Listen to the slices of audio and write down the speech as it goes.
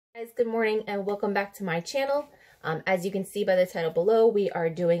Guys, good morning and welcome back to my channel. As you can see by the title below, we are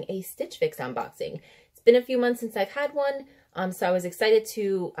doing a Stitch Fix unboxing. It's been a few months since I've had one, so I was excited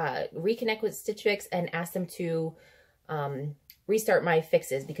to reconnect with Stitch Fix and ask them to restart my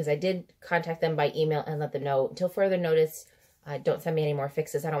fixes because I did contact them by email and let them know until further notice, don't send me any more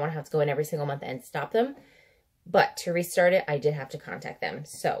fixes. I don't want to have to go in every single month and stop them. But to restart it, I did have to contact them.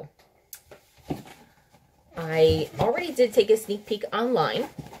 So I already did take a sneak peek online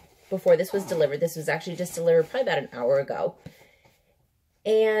before this was delivered. This was actually just delivered probably about an hour ago.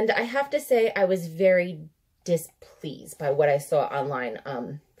 And I have to say I was very displeased by what I saw online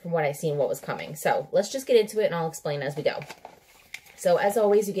from what I seen what was coming. So let's just get into it and I'll explain as we go. So as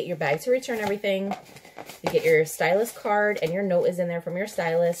always, you get your bag to return everything. You get your stylist card and your note is in there from your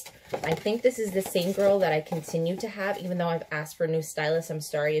stylist. I think this is the same girl that I continue to have, even though I've asked for a new stylist. I'm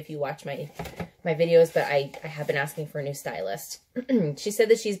sorry if you watch my videos, but I have been asking for a new stylist. She said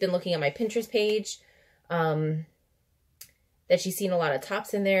that she's been looking at my Pinterest page, that she's seen a lot of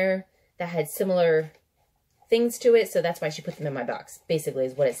tops in there that had similar things to it, so that's why she put them in my box, basically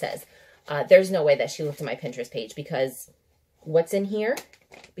is what it says. There's no way that she looked at my Pinterest page because what's in here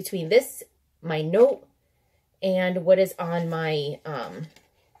between this, my note, and what is on my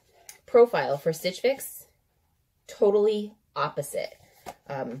profile for Stitch Fix, totally opposite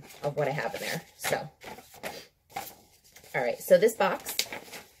of what I have in there. So, all right, so this box,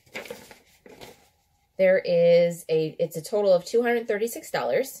 it's a total of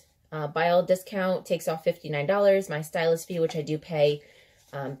 $236. Buy all discount takes off $59. My stylist fee, which I do pay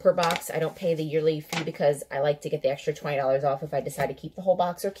per box. I don't pay the yearly fee because I like to get the extra $20 off if I decide to keep the whole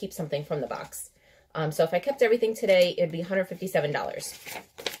box or keep something from the box. So if I kept everything today, it'd be $157.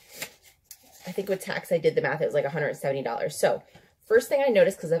 I think with tax, I did the math, it was like $170. So first thing I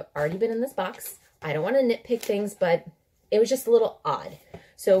noticed, because I've already been in this box, I don't want to nitpick things, but it was just a little odd.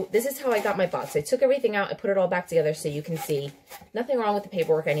 So this is how I got my box. I took everything out, I put it all back together so you can see nothing wrong with the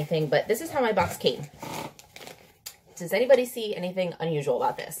paperwork or anything, but this is how my box came. Does anybody see anything unusual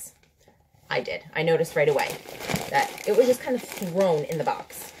about this? I did. I noticed right away that it was just kind of thrown in the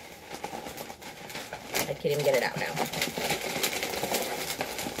box. I can't even get it out now.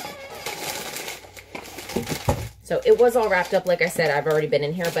 So it was all wrapped up. Like I said, I've already been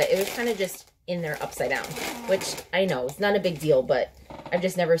in here, but it was kind of just in there upside down, which I know it's not a big deal, but I've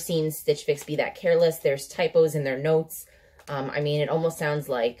just never seen Stitch Fix be that careless. There's typos in their notes. I mean, it almost sounds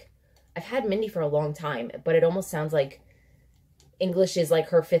like, I've had Mindy for a long time, but it almost sounds like English is like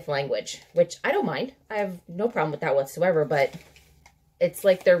her fifth language, which I don't mind. I have no problem with that whatsoever, but it's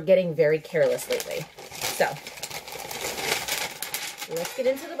like they're getting very careless lately. So let's get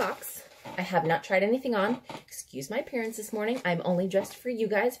into the box. I have not tried anything on. Excuse my appearance this morning. I'm only dressed for you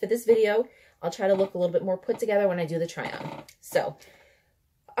guys for this video. I'll try to look a little bit more put together when I do the try on. So,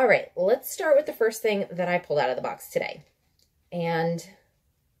 all right, let's start with the first thing that I pulled out of the box today. And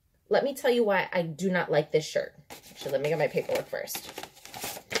let me tell you why I do not like this shirt. Actually, let me get my paperwork first.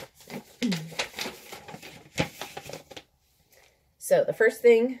 So the first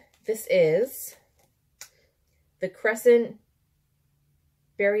thing, this is the Crescent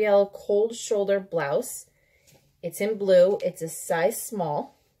Burial Cold Shoulder Blouse. It's in blue. It's a size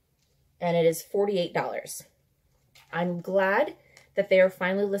small, and it is $48. I'm glad that they are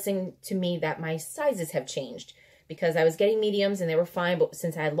finally listening to me that my sizes have changed, because I was getting mediums and they were fine, but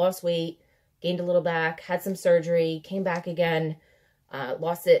since I had lost weight, gained a little back, had some surgery, came back again,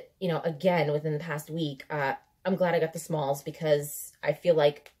 lost it, again within the past week, I'm glad I got the smalls because I feel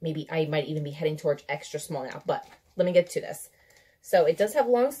like maybe I might even be heading towards extra small now, but let me get to this. So it does have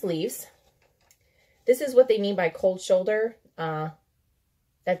long sleeves. This is what they mean by cold shoulder.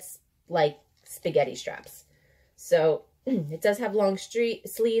 That's like spaghetti straps. So it does have long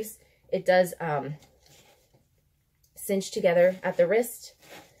sleeves. It does cinch together at the wrist.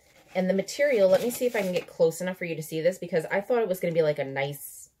 And the material, let me see if I can get close enough for you to see this, because I thought it was going to be like a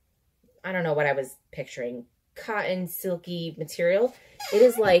nice, I don't know what I was picturing, cotton, silky material. It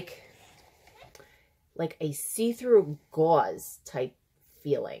is like a see-through gauze type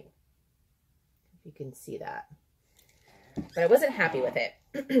feeling. If you can see that. But I wasn't happy with it.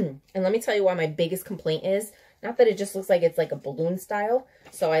 And let me tell you why my biggest complaint is, not that it just looks like it's like a balloon style.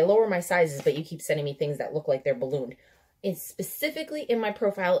 So I lower my sizes, but you keep sending me things that look like they're ballooned. It's specifically in my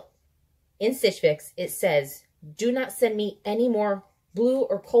profile in Stitch Fix, it says, do not send me any more blue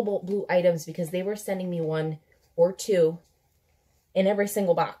or cobalt blue items, because they were sending me one or two in every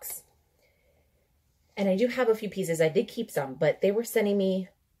single box. And I do have a few pieces. I did keep some, but they were sending me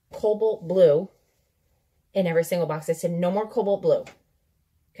cobalt blue in every single box. I said, no more cobalt blue.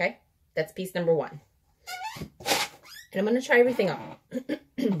 Okay? That's piece number one. And I'm going to try everything on.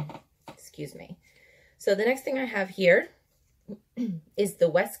 excuse me. So the next thing I have here is the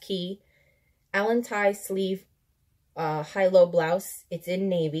Westkey Allen tie sleeve high-low blouse. It's in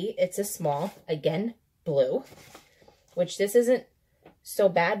navy. It's a small, again, blue, which this isn't so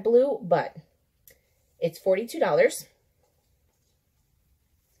bad blue, but it's $42.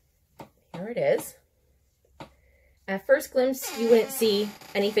 Here it is. At first glimpse, you wouldn't see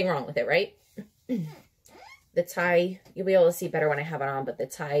anything wrong with it, right? The tie, you'll be able to see better when I have it on, but the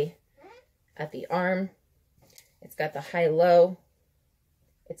tie at the arm, it's got the high-low,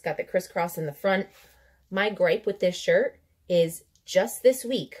 it's got the crisscross in the front. My gripe with this shirt is just this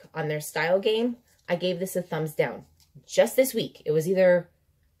week on their style game, I gave this a thumbs down. Just this week. It was either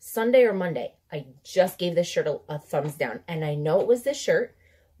Sunday or Monday. I just gave this shirt a thumbs down. And I know it was this shirt.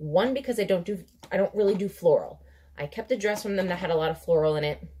 One, because I don't really do floral. I kept a dress from them that had a lot of floral in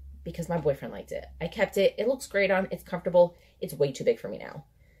it because my boyfriend liked it. I kept it. It looks great on. It's comfortable. It's way too big for me now.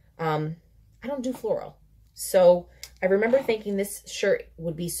 I don't do floral. So I remember thinking this shirt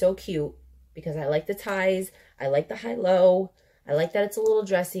would be so cute because I like the ties. I like the high-low. I like that it's a little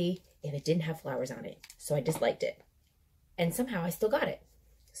dressy and it didn't have flowers on it. So I just liked it. And somehow I still got it.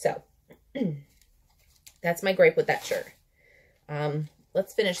 So that's my gripe with that shirt.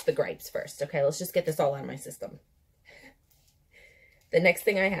 Let's finish the gripes first. Okay, let's just get this all out of my system. The next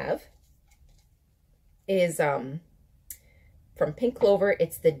thing I have is from Pink Clover.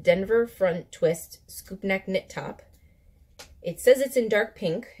 It's the Denver Front Twist Scoop Neck Knit Top. It says it's in dark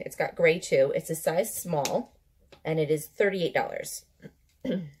pink. It's got gray too. It's a size small, and it is $38.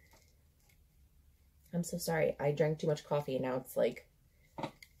 I'm so sorry. I drank too much coffee, and now it's like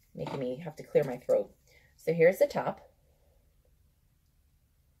making me have to clear my throat. So here's the top.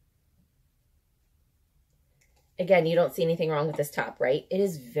 Again, you don't see anything wrong with this top, right? It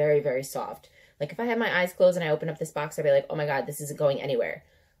is very, very soft. Like if I had my eyes closed and I open up this box, I'd be like, oh my God, this isn't going anywhere.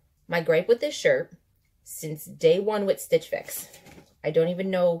 My gripe with this shirt, since day one with Stitch Fix, I don't even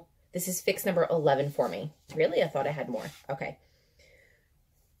know, this is fix number 11 for me. Really? I thought I had more. Okay.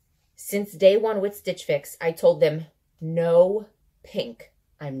 Since day one with Stitch Fix, I told them no pink.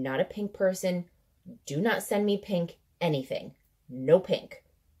 I'm not a pink person. Do not send me pink anything. No pink.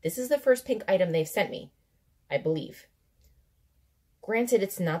 This is the first pink item they've sent me, I believe. Granted,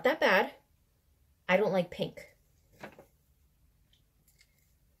 it's not that bad. I don't like pink.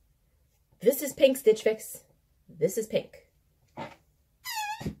 This is pink, Stitch Fix. This is pink.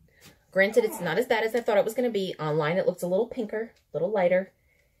 Granted, it's not as bad as I thought it was going to be. Online, it looks a little pinker, a little lighter.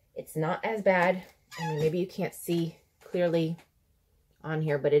 It's not as bad. I mean, maybe you can't see clearly on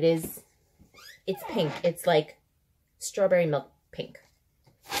here, but it's pink. It's like strawberry milk pink.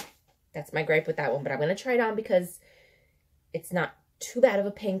 That's my gripe with that one, but I'm going to try it on because it's not too bad of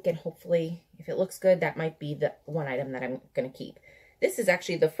a pink, and hopefully, if it looks good, that might be the one item that I'm going to keep. This is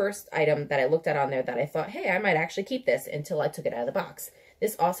actually the first item that I looked at on there that I thought, hey, I might actually keep this until I took it out of the box.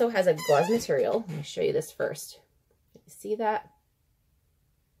 This also has a gauze material. Let me show you this first. You see that?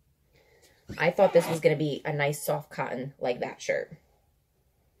 I thought this was going to be a nice soft cotton like that shirt.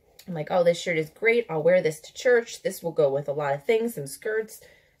 I'm like, oh, this shirt is great. I'll wear this to church. This will go with a lot of things, some skirts,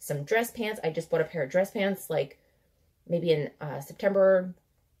 some dress pants. I just bought a pair of dress pants like maybe in September,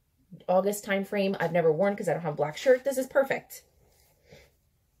 August time frame. I've never worn because I don't have a black shirt. This is perfect.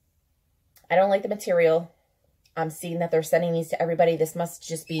 I don't like the material. I'm seeing that they're sending these to everybody. This must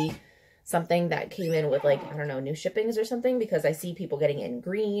just be something that came in with, like, I don't know, new shippings or something, because I see people getting it in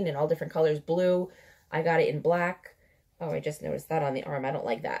green and all different colors, blue. I got it in black. Oh, I just noticed that on the arm. I don't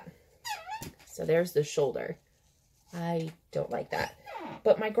like that. So there's the shoulder. I don't like that.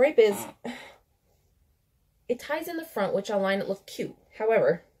 But my gripe is it ties in the front, which online it looks cute.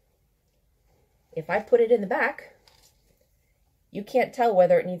 However, if I put it in the back, you can't tell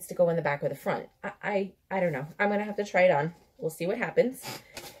whether it needs to go in the back or the front. I don't know. I'm going to have to try it on. We'll see what happens.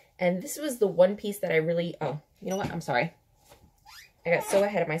 And this was the one piece that I really... Oh, you know what? I'm sorry. I got so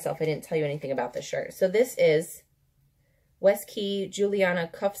ahead of myself. I didn't tell you anything about this shirt. So this is Westkey Juliana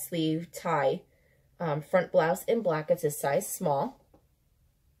cuff sleeve tie. Front blouse in black. It's a size small.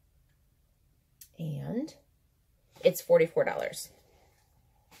 And it's $44.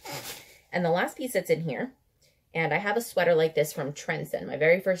 And the last piece that's in here, and I have a sweater like this from Trendsend. My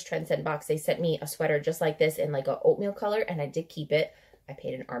very first Trendsend box, they sent me a sweater just like this in like a oatmeal color, and I did keep it. I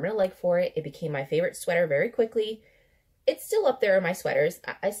paid an arm and a leg for it. It became my favorite sweater very quickly. It's still up there in my sweaters.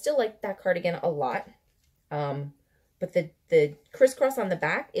 I still like that cardigan a lot. But the crisscross on the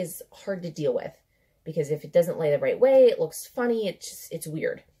back is hard to deal with because if it doesn't lay the right way, it looks funny. It's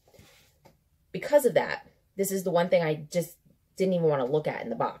weird. Because of that, this is the one thing I just didn't even want to look at in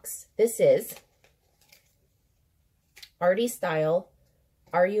the box. This is Artie Style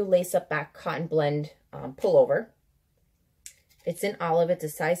RU Lace Up Back Cotton Blend pullover. It's in olive, it's a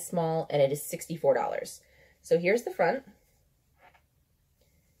size small, and it is $64. So here's the front.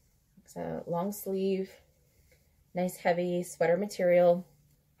 It's a long sleeve, nice heavy sweater material.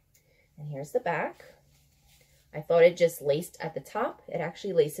 And here's the back. I thought it just laced at the top. It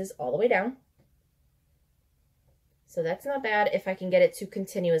actually laces all the way down. So that's not bad if I can get it to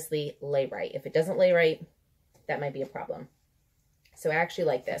continuously lay right. If it doesn't lay right, that might be a problem. So I actually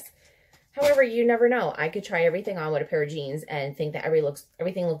like this. However, you never know. I could try everything on with a pair of jeans and think that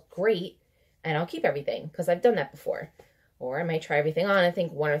everything looks great, and I'll keep everything because I've done that before. Or I might try everything on. I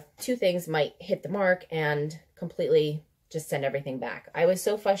think one or two things might hit the mark and completely just send everything back. I was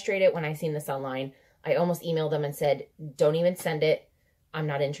so frustrated when I seen this online. I almost emailed them and said, don't even send it. I'm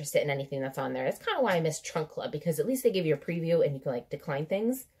not interested in anything that's on there. That's kind of why I miss Trunk Club, because at least they give you a preview and you can like decline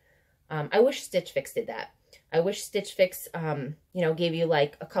things. I wish Stitch Fix did that. I wish Stitch Fix, you know, gave you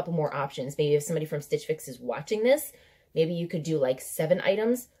like a couple more options. Maybe if somebody from Stitch Fix is watching this, maybe you could do like 7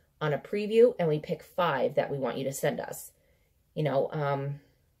 items on a preview and we pick 5 that we want you to send us. You know,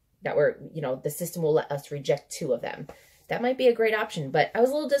 that we're, you know, the system will let us reject 2 of them. That might be a great option, but I was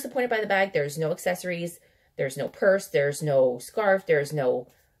a little disappointed by the bag. There's no accessories. There's no purse. There's no scarf. There's no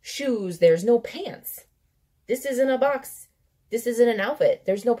shoes. There's no pants. This isn't a box. This isn't an outfit.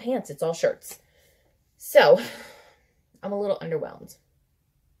 There's no pants. It's all shirts. So I'm a little underwhelmed.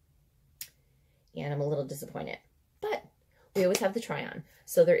 And I'm a little disappointed. But we always have the try on.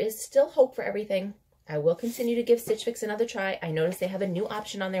 So there is still hope for everything. I will continue to give Stitch Fix another try. I noticed they have a new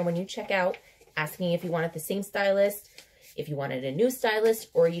option on there when you check out, asking if you wanted the same stylist, if you wanted a new stylist,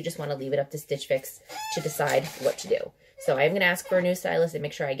 or you just want to leave it up to Stitch Fix to decide what to do. So I am going to ask for a new stylist and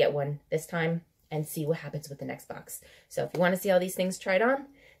make sure I get one this time and see what happens with the next box. So if you want to see all these things tried on,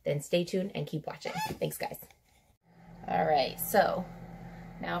 then stay tuned and keep watching. Thanks, guys. All right, so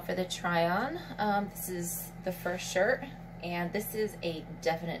now for the try on. This is the first shirt, and this is a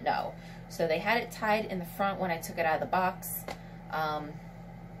definite no. So they had it tied in the front when I took it out of the box.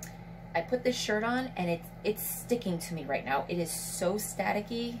 I put this shirt on and it's sticking to me right now. It is so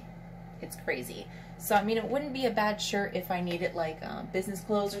staticky. It's crazy. So, I mean, it wouldn't be a bad shirt if I needed like business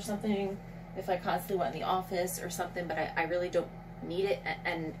clothes or something, if I constantly went in the office or something, but I really don't need it.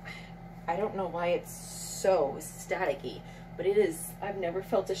 And I don't know why it's so staticky, but it is. I've never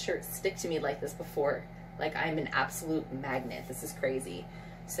felt a shirt stick to me like this before. Like I'm an absolute magnet. This is crazy.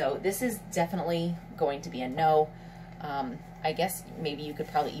 So this is definitely going to be a no. I guess maybe you could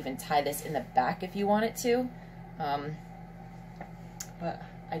probably even tie this in the back if you wanted to. But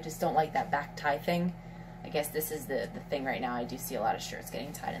I just don't like that back tie thing. I guess this is the thing right now. I do see a lot of shirts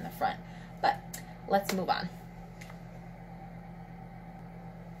getting tied in the front. But let's move on.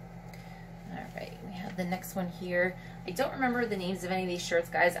 All right, we have the next one here. I don't remember the names of any of these shirts,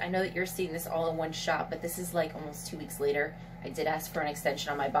 guys. I know that you're seeing this all in one shot, but this is like almost 2 weeks later. I did ask for an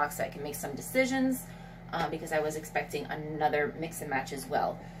extension on my box so I can make some decisions. Because I was expecting another mix and match as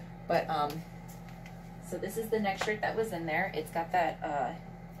well. But, so this is the next shirt that was in there. It's got that,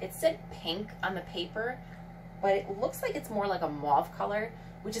 it said pink on the paper, but it looks like it's more like a mauve color,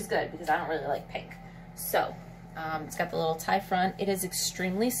 which is good because I don't really like pink. So, it's got the little tie front. It is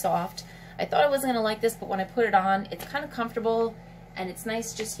extremely soft. I thought I wasn't gonna like this, but when I put it on, it's kind of comfortable and it's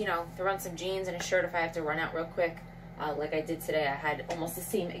nice just, you know, throw on some jeans and a shirt if I have to run out real quick. Like I did today, I had almost the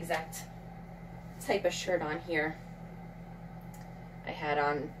same exact type of shirt on here. I had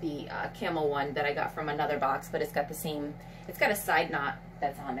on the camel one that I got from another box, but it's got the same, it's got a side knot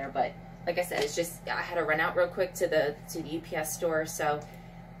that's on there, but like I said, it's just, I had to run out real quick to the UPS store, so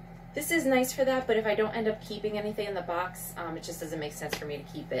this is nice for that, but if I don't end up keeping anything in the box, it just doesn't make sense for me to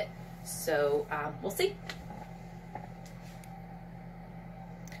keep it. So we'll see.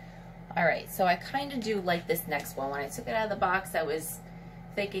 All right, so I kind of do like this next one. When I took it out of the box, I was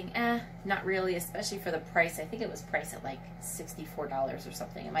thinking, not really, especially for the price. I think it was priced at like $64 or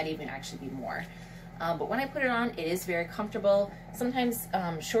something. It might even actually be more. But when I put it on, it is very comfortable. Sometimes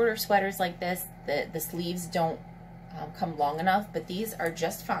shorter sweaters like this, the sleeves don't come long enough, but these are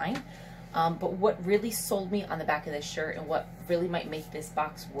just fine. But what really sold me on the back of this shirt and what really might make this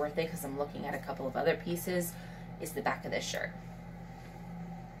box worth it, because I'm looking at a couple of other pieces, is the back of this shirt.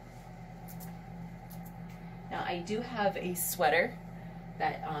 Now I do have a sweater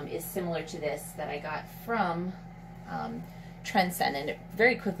that is similar to this that I got from Transcend, and it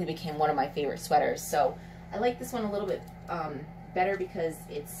very quickly became one of my favorite sweaters. So I like this one a little bit better because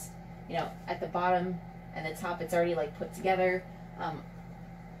it's, you know, at the bottom and the top it's already like put together.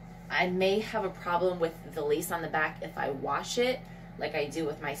 I may have a problem with the lace on the back if I wash it like I do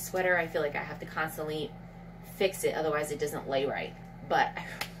with my sweater. I feel like I have to constantly fix it, otherwise it doesn't lay right. but I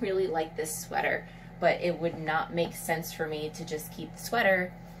really like this sweater, but it would not make sense for me to just keep the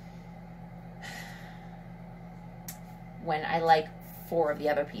sweater when I like 4 of the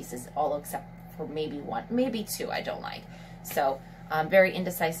other pieces, all except for maybe 1, maybe 2 I don't like. So I'm very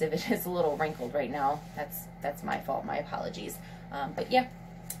indecisive. It is a little wrinkled right now. That's my fault, my apologies. But yeah,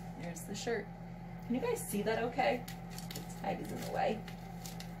 there's the shirt. Can you guys see that okay? The tag is in the way.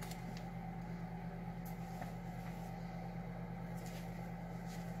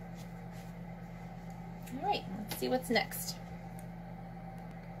 All right, let's see what's next.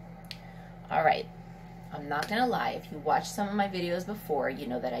 All right, I'm not gonna lie, if you watched some of my videos before, you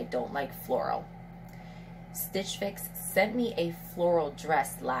know that I don't like floral. Stitch Fix sent me a floral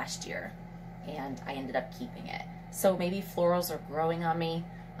dress last year, and I ended up keeping it. So maybe florals are growing on me.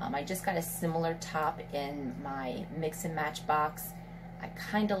 I just got a similar top in my mix and match box. I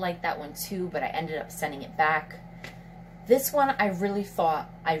kind of like that one too, but I ended up sending it back. This one, I really thought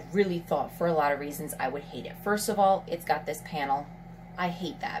for a lot of reasons I would hate it. First of all, it's got this panel. I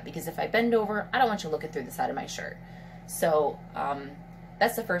hate that because if I bend over, I don't want you looking through the side of my shirt. So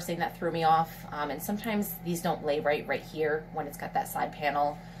that's the first thing that threw me off. And sometimes these don't lay right here when it's got that side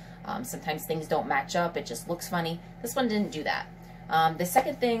panel. Sometimes things don't match up. It just looks funny. This one didn't do that. The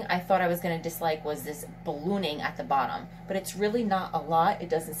second thing I thought I was going to dislike was this ballooning at the bottom, but it's really not a lot. It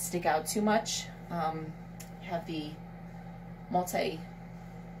doesn't stick out too much. Have the multi-level,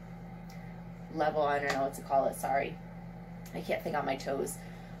 I don't know what to call it, sorry. I can't think on my toes.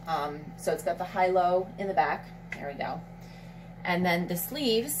 So it's got the high-low in the back. There we go. And then the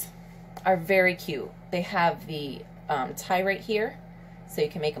sleeves are very cute. They have the tie right here. So you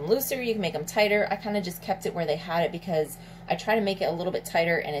can make them looser, you can make them tighter. I kind of just kept it where they had it because I tried to make it a little bit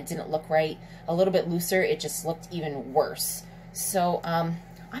tighter and it didn't look right. A little bit looser, it just looked even worse. So I'm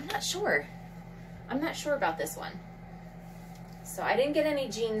not sure. I'm not sure about this one. So I didn't get any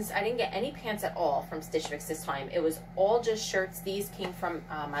jeans, I didn't get any pants at all from Stitch Fix this time. It was all just shirts. These came from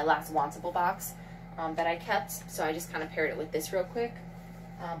my last Wantable box that I kept. So I just kind of paired it with this real quick.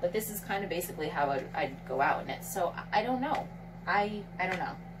 But this is kind of basically how I'd go out in it. So I don't know. I don't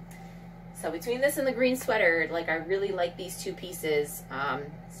know. So between this and the green sweater, like I really like these 2 pieces.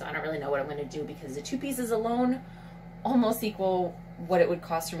 So I don't really know what I'm going to do because the 2 pieces alone almost equal what it would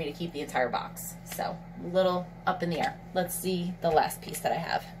cost for me to keep the entire box. So a little up in the air. Let's see the last piece that I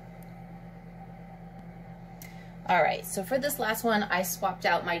have. All right, so for this last one, I swapped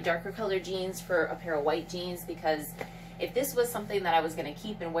out my darker color jeans for a pair of white jeans because if this was something that I was going to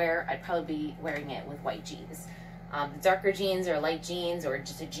keep and wear, I'd probably be wearing it with white jeans. The darker jeans or light jeans or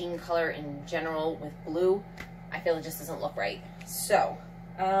just a jean color in general with blue, I feel it just doesn't look right. So,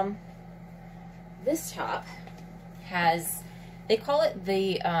 this top has, they call it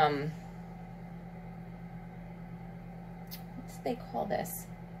the, what do they call this?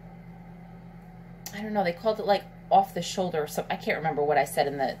 I don't know, they called it like off the shoulder or something. I can't remember what I said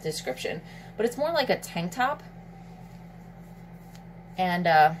in the description, but it's more like a tank top. And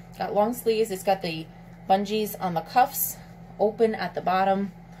got long sleeves. It's got the bungees on the cuffs, open at the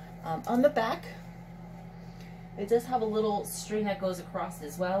bottom. On the back, it does have a little string that goes across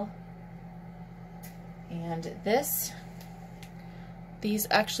as well. And these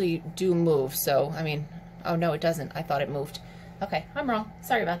actually do move, so, I mean, oh no, it doesn't. I thought it moved. Okay, I'm wrong.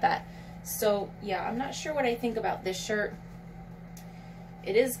 Sorry about that. So, yeah, I'm not sure what I think about this shirt.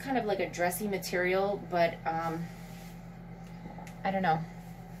 It is kind of like a dressy material, but, I don't know.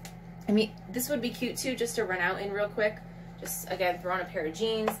 I mean, this would be cute too, just to run out in real quick. Just, again, throw on a pair of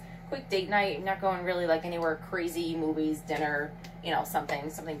jeans. Quick date night. You're not going really like anywhere crazy, movies, dinner, you know,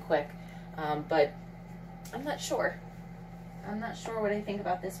 something quick. But I'm not sure. I'm not sure what I think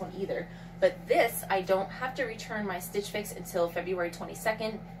about this one either. But this, I don't have to return my Stitch Fix until February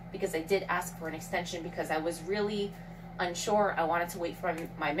 22nd because I did ask for an extension because I was really unsure. I wanted to wait for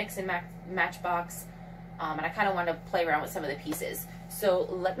my mix and match box. And I kind of want to play around with some of the pieces. So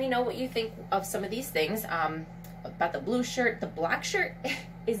let me know what you think of some of these things. About the blue shirt, the black shirt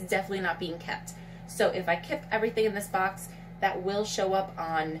is definitely not being kept. So if I keep everything in this box, that will show up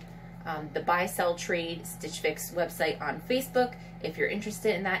on the Buy Sell Trade Stitch Fix website on Facebook if you're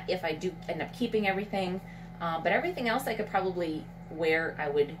interested in that, if I do end up keeping everything. But everything else I could probably wear, I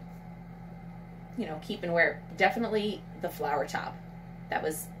would, you know, keep and wear. Definitely the flower top. That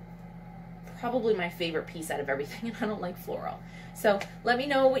was probably my favorite piece out of everything, and I don't like floral. So let me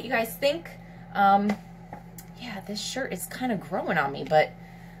know what you guys think. Yeah, this shirt is kind of growing on me, but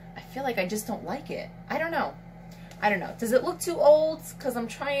I feel like I just don't like it. I don't know. I don't know. Does it look too old? Because I'm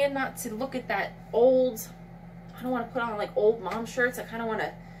trying not to look at that old, I don't want to put on like old mom shirts. I kind of want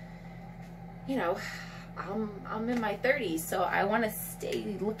to, you know, I'm in my 30s, so I want to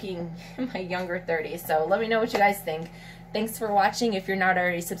stay looking in my younger 30s. So let me know what you guys think. Thanks for watching. If you're not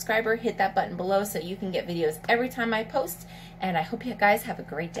already a subscriber, hit that button below so you can get videos every time I post. And I hope you guys have a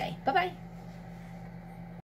great day. Bye-bye.